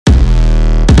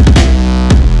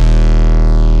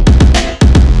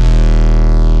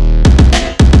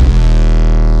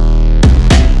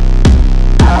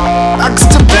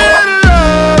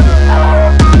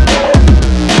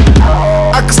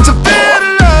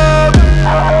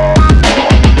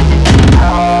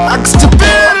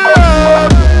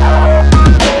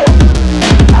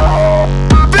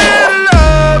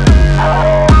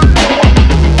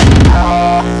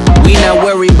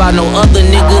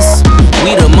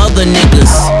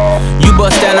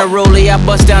I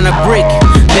bust down a brick,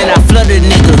 then I flood a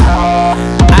nigga.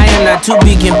 I am not to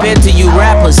be compared to you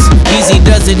rappers. Easy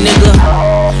does it, nigga.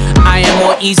 I am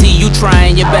more easy, you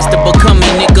trying your best to become me,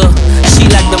 nigga.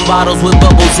 She like them bottles with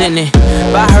bubbles in it.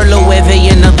 Buy her Loewe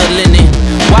and other linen.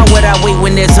 Why would I wait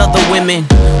when there's other women?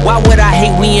 Why would I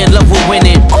hate we in love with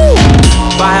winning? Ooh.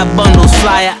 Buy her bundles,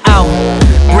 fly her out.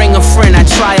 Bring a friend, I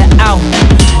try her out.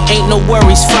 Ain't no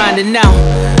worries finding out.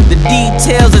 The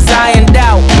details is ironed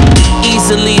out.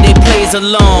 Easily they plays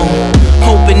along,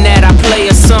 hoping that I play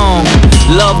a song.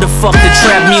 Love to fuck the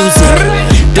trap music.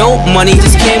 Dope money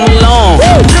just came along.